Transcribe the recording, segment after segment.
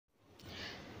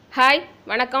Hi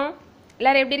வணக்கம்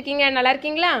எல்லாரும் எப்படி இருக்கீங்க நல்லா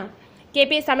இருக்கீங்களா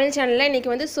கேபிஎஸ் சமையல் சேனலில் இன்றைக்கி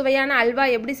வந்து சுவையான அல்வா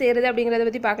எப்படி செய்கிறது அப்படிங்கிறத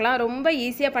பற்றி பார்க்கலாம் ரொம்ப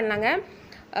ஈஸியாக பண்ணாங்க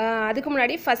அதுக்கு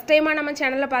முன்னாடி ஃபஸ்ட் டைமாக நம்ம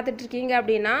சேனலில் பார்த்துட்ருக்கீங்க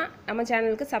அப்படின்னா நம்ம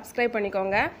சேனலுக்கு சப்ஸ்கிரைப்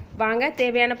பண்ணிக்கோங்க வாங்க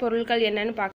தேவையான பொருட்கள்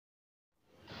என்னென்னு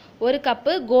பார்க்க ஒரு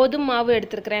கப்பு கோதுமை மாவு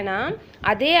எடுத்துருக்கிறேன்னா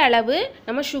அதே அளவு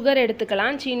நம்ம சுகர்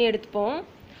எடுத்துக்கலாம் சீனி எடுத்துப்போம்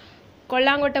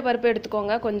கொல்லாங்கொட்டை பருப்பு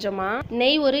எடுத்துக்கோங்க கொஞ்சமாக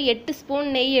நெய் ஒரு 8 ஸ்பூன்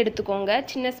நெய் எடுத்துக்கோங்க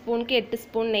சின்ன ஸ்பூனுக்கு 8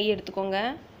 ஸ்பூன் நெய் எடுத்துக்கோங்க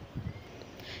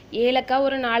ஏலக்காய்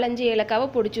ஒரு 4-5 ஏலக்காவை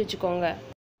பொடிச்சு வச்சுக்கோங்க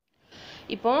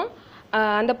இப்போ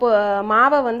அந்த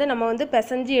மாவை வந்து நம்ம வந்து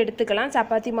பிசைஞ்சு எடுத்துக்கலாம்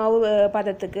சப்பாத்தி மாவு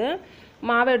பதத்துக்கு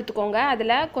மாவை எடுத்துக்கோங்க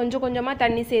அதில் கொஞ்சம் கொஞ்சமாக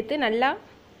தண்ணி சேர்த்து நல்லா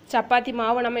சப்பாத்தி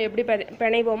மாவை நம்ம எப்படி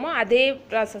பிணைவோமோ அதே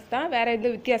ப்ராசஸ் தான் வேறு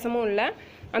எந்த வித்தியாசமும் இல்லை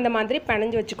அந்த மாதிரி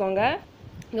பிணைஞ்சு வச்சுக்கோங்க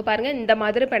இங்கே பாருங்கள் இந்த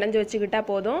மாதிரி பிணைஞ்சு வச்சுக்கிட்டால்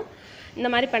போதும் இந்த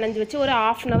மாதிரி பிணைஞ்சு வச்சு ஒரு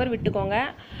 1/2 hour விட்டுக்கோங்க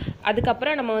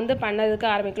அதுக்கப்புறம் நம்ம வந்து பண்ணதுக்கு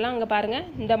ஆரம்பிக்கலாம் அங்கே பாருங்கள்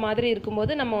இந்த மாதிரி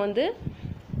இருக்கும்போது நம்ம வந்து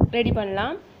ரெடி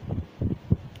பண்ணலாம்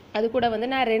அது கூட வந்து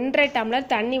நான் 2.5 டம்ளர்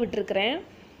தண்ணி விட்டுருக்கிறேன்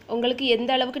உங்களுக்கு எந்த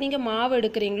அளவுக்கு நீங்கள் மாவு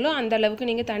எடுக்கிறீங்களோ அந்த அளவுக்கு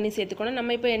நீங்கள் தண்ணி சேர்த்துக்கணும்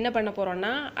நம்ம இப்போ என்ன பண்ண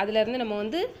போகிறோம்னா அதிலேருந்து நம்ம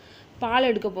வந்து பால்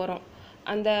எடுக்க போகிறோம்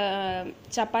அந்த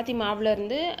சப்பாத்தி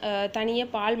மாவுலேருந்து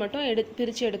தனியாக பால் மட்டும்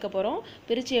பிரித்து எடுக்க போகிறோம்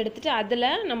பிரித்து எடுத்துகிட்டு அதில்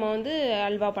நம்ம வந்து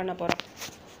அல்வா பண்ண போகிறோம்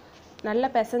நல்லா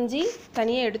பிசைஞ்சி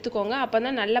தனியாக எடுத்துக்கோங்க அப்போ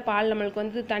தான் நல்ல பால் நம்மளுக்கு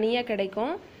வந்து தனியாக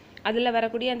கிடைக்கும் அதில்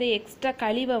வரக்கூடிய அந்த எக்ஸ்ட்ரா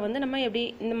கழிவை வந்து நம்ம எப்படி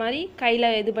இந்த மாதிரி கையில்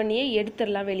இது பண்ணியே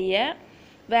எடுத்துடலாம் வெளியே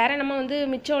வேறு நம்ம வந்து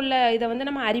மிச்சம் உள்ள இதை வந்து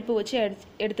நம்ம அரிப்பு வச்சு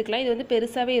எடுத்துக்கலாம் இது வந்து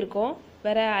பெருசாகவே இருக்கும்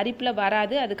வேறு அரிப்பில்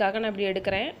வராது அதுக்காக நான் இப்படி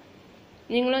எடுக்கிறேன்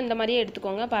நீங்களும் இந்த மாதிரியே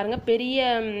எடுத்துக்கோங்க பாருங்கள் பெரிய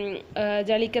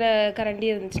ஜலிக்கிற கரண்டி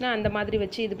இருந்துச்சுன்னா அந்த மாதிரி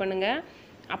வச்சு இது பண்ணுங்கள்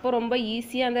அப்போ ரொம்ப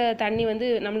ஈஸியாக அந்த தண்ணி வந்து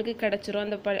நம்மளுக்கு கிடச்சிரும்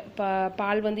அந்த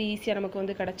பால் வந்து ஈஸியாக நமக்கு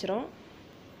வந்து கிடச்சிரும்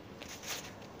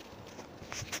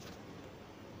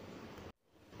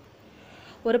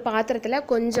ஒரு பாத்திரத்தில்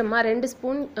கொஞ்சமாக 2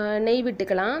 ஸ்பூன் நெய்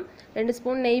விட்டுக்கலாம் 2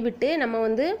 ஸ்பூன் நெய் விட்டு நம்ம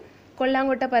வந்து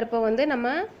கொல்லாங்கொட்டை பருப்பை வந்து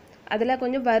நம்ம அதில்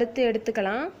கொஞ்சம் வறுத்து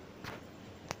எடுத்துக்கலாம்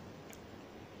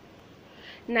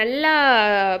நல்லா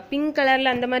பிங்க்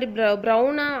கலரில் அந்த மாதிரி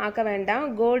ப்ரௌனாக ஆக்க வேண்டாம்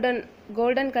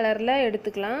கோல்டன் கலரில்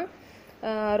எடுத்துக்கலாம்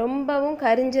ரொம்பவும்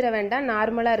கரிஞ்சிட வேண்டாம்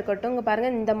நார்மலாக இருக்கட்டும் இங்கே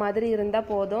பாருங்கள் இந்த மாதிரி இருந்தால்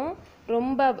போதும்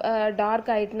ரொம்ப டார்க்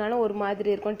ஆகிட்டுனாலும் ஒரு மாதிரி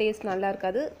இருக்கும் டேஸ்ட் நல்லா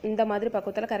இருக்காது இந்த மாதிரி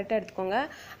பக்குவத்தில் கரெக்டாக எடுத்துக்கோங்க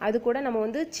அது கூட நம்ம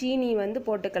வந்து சீனி வந்து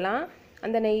போட்டுக்கலாம்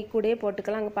அந்த நெய் கூடயே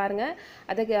போட்டுக்கலாம் அங்கே பாருங்கள்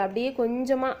அதுக்கு அப்படியே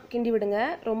கொஞ்சமாக கிண்டி விடுங்க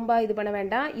ரொம்ப இது பண்ண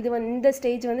வேண்டாம் இது வந்து இந்த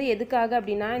ஸ்டேஜ் வந்து எதுக்காக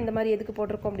அப்படின்னா இந்த மாதிரி எதுக்கு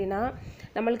போட்டிருக்கோம் அப்படின்னா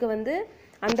நம்மளுக்கு வந்து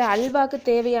அந்த அல்வாவுக்கு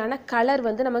தேவையான கலர்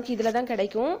வந்து நமக்கு இதில் தான்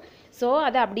கிடைக்கும் ஸோ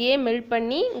அதை அப்படியே மெல்ட்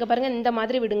பண்ணி இங்கே பாருங்கள் இந்த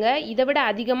மாதிரி விடுங்க இதை விட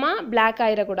அதிகமாக பிளாக்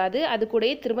ஆகிடக்கூடாது அது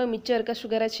கூடயே திரும்ப மிச்சம் இருக்க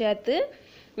சுகரை சேர்த்து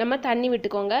நம்ம தண்ணி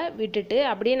விட்டுக்கோங்க விட்டுட்டு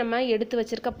அப்படியே நம்ம எடுத்து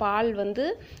வச்சுருக்க பால் வந்து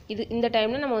இந்த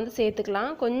டைமில் நம்ம வந்து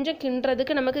சேர்த்துக்கலாம் கொஞ்சம்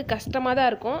கிண்டுறதுக்கு நமக்கு கஷ்டமாக தான்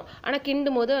இருக்கும் ஆனால்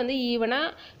கிண்டும் போது வந்து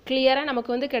ஈவனாக கிளியராக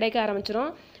நமக்கு வந்து கிடைக்க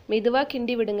ஆரம்பிச்சிடும் மெதுவாக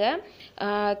கிண்டி விடுங்க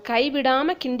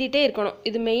கைவிடாமல் கிண்டிகிட்டே இருக்கணும்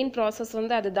இது மெயின் ப்ராசஸ்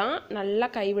வந்து அதுதான் நல்லா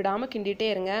கைவிடாமல் கிண்டிகிட்டே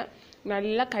இருங்க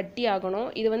நல்லா கட்டி ஆகணும்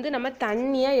இது வந்து நம்ம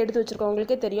தண்ணியாக எடுத்து வச்சுருக்கோம்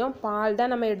உங்களுக்கே தெரியும் பால்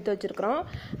தான் நம்ம எடுத்து வச்சுருக்குறோம்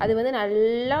அது வந்து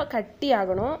நல்லா கட்டி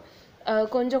ஆகணும்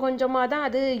கொஞ்சம் கொஞ்சமாக தான்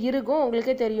அது இருக்கும்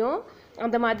உங்களுக்கே தெரியும்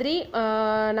அந்த மாதிரி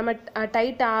நம்ம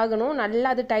டைட் ஆகணும் நல்லா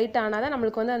அது டைட் ஆனால் தான்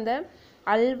நம்மளுக்கு வந்து அந்த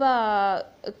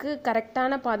அல்வாவுக்கு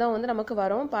கரெக்டான பதம் வந்து நமக்கு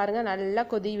வரும் பாருங்கள் நல்லா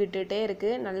கொதி விட்டுகிட்டே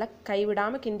இருக்குது நல்லா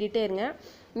கைவிடாமல் கிண்டிகிட்டே இருங்க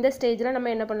இந்த ஸ்டேஜில்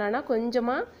நம்ம என்ன பண்ணலாம்னா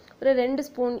கொஞ்சமாக ஒரு 2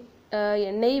 ஸ்பூன்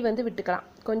நெய் வந்து விட்டுக்கலாம்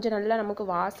கொஞ்சம் நல்லா நமக்கு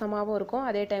வாசமாகவும் இருக்கும்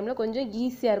அதே டைமில் கொஞ்சம்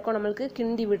ஈஸியாக இருக்கும் நம்மளுக்கு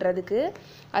கிண்டி விடுறதுக்கு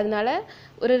அதனால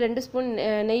ஒரு 2 ஸ்பூன்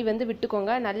நெய் வந்து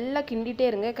விட்டுக்கோங்க நல்லா கிண்டிகிட்டே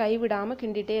இருங்க கைவிடாமல்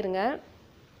கிண்டிகிட்டே இருங்க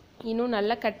இன்னும்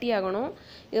நல்லா கட்டி ஆகணும்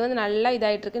இது வந்து நல்லா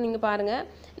இதாகிட்டுருக்கு நீங்கள் பாருங்கள்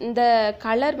இந்த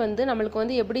கலர் வந்து நம்மளுக்கு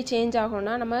வந்து எப்படி சேஞ்ச்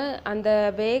ஆகும்னா நம்ம அந்த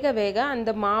வேக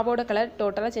அந்த மாவோட கலர்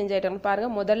டோட்டலாக சேஞ்ச் ஆகிட்டோம்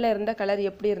பாருங்கள் முதல்ல இருந்த கலர்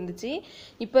எப்படி இருந்துச்சு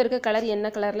இப்போ இருக்க கலர்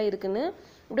என்ன கலரில் இருக்குன்னு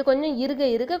இப்படி கொஞ்சம்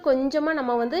இருக்க கொஞ்சமாக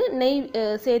நம்ம வந்து நெய்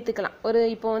சேர்த்துக்கலாம்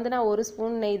இப்போ வந்து நான் 1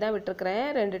 ஸ்பூன் நெய் தான் விட்டுருக்குறேன்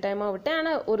 2 டைமாக விட்டேன்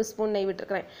ஆனால் 1 ஸ்பூன் நெய்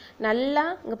விட்டுருக்குறேன் நல்லா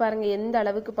இங்கே பாருங்கள் எந்த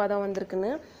அளவுக்கு பதம்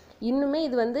வந்திருக்குன்னு இன்னுமே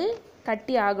இது வந்து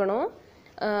கட்டி ஆகணும்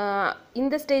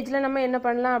இந்த ஸ்டேஜில் நம்ம என்ன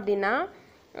பண்ணலாம் அப்படின்னா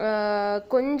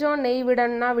கொஞ்சம் நெய்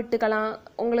விடணும்னா விட்டுக்கலாம்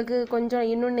உங்களுக்கு கொஞ்சம்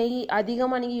இன்னும் நெய்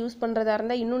அதிகமாக நீங்கள் யூஸ் பண்ணுறதா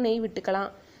இருந்தால் இன்னும் நெய்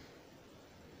விட்டுக்கலாம்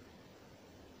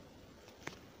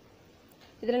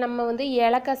இதில் நம்ம வந்து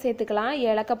ஏலக்காய் சேர்த்துக்கலாம்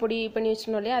ஏலக்காய் பொடி பண்ணி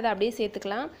வச்சுருந்தோம் இல்லையா அதை அப்படியே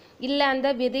சேர்த்துக்கலாம் இல்லை அந்த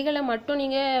விதைகளை மட்டும்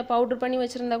நீங்கள் பவுட்ரு பண்ணி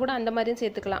வச்சுருந்தா கூட அந்த மாதிரியும்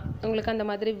சேர்த்துக்கலாம் உங்களுக்கு அந்த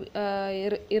மாதிரி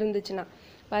இருந்துச்சுன்னா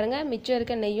பாருங்கள் மிச்சம்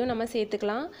இருக்க நெய்யும் நம்ம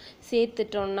சேர்த்துக்கலாம்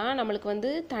சேர்த்துட்டோம்னா நம்மளுக்கு வந்து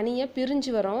தனியாக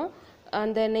பிரிஞ்சு வரும்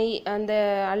அந்த நெய் அந்த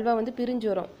அல்வா வந்து பிரிஞ்சு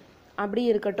வரும் அப்படி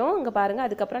இருக்கட்டும் இங்கே பாருங்கள்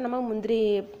அதுக்கப்புறம் நம்ம முந்திரி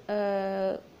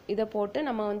இதை போட்டு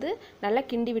நம்ம வந்து நல்லா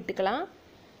கிண்டி விட்டுக்கலாம்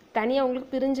தனியாக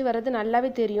உங்களுக்கு பிரிஞ்சு வர்றது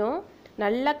நல்லாவே தெரியும்.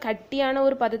 நல்லா கட்டியான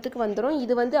ஒரு பதத்துக்கு வந்துடும்.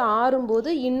 இது வந்து ஆறும்போது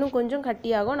இன்னும் கொஞ்சம்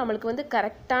கட்டியாகும். நம்மளுக்கு வந்து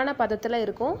கரெக்டான பதத்தில்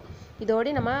இருக்கும்.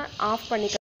 இதோடு நம்ம ஆஃப்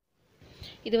பண்ணிக்கலாம்.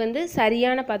 இது வந்து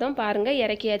சரியான பதம் பாருங்கள்.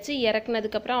 இறக்கியாச்சு.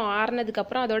 இறக்குனதுக்கப்புறம்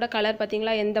ஆறுனதுக்கப்புறம் அதோட கலர்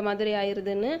பார்த்திங்களா எந்த மாதிரி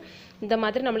ஆயிடுதுன்னு. இந்த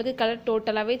மாதிரி நம்மளுக்கு கலர்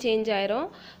டோட்டலாகவே சேஞ்ச் ஆயிரும்.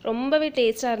 ரொம்பவே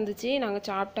டேஸ்ட்டாக இருந்துச்சு. நாங்கள்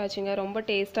சாப்பிட்டாச்சுங்க. ரொம்ப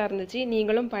டேஸ்ட்டாக இருந்துச்சு.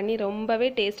 நீங்களும் பண்ணி ரொம்பவே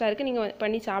டேஸ்ட்டாக இருக்குது. நீங்கள்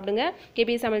பண்ணி சாப்பிடுங்க.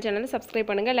 கேபி சமையல் சேனலை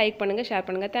சப்ஸ்கிரைப் பண்ணுங்கள், லைக் பண்ணுங்கள், ஷேர்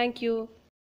பண்ணுங்கள். தேங்க்யூ.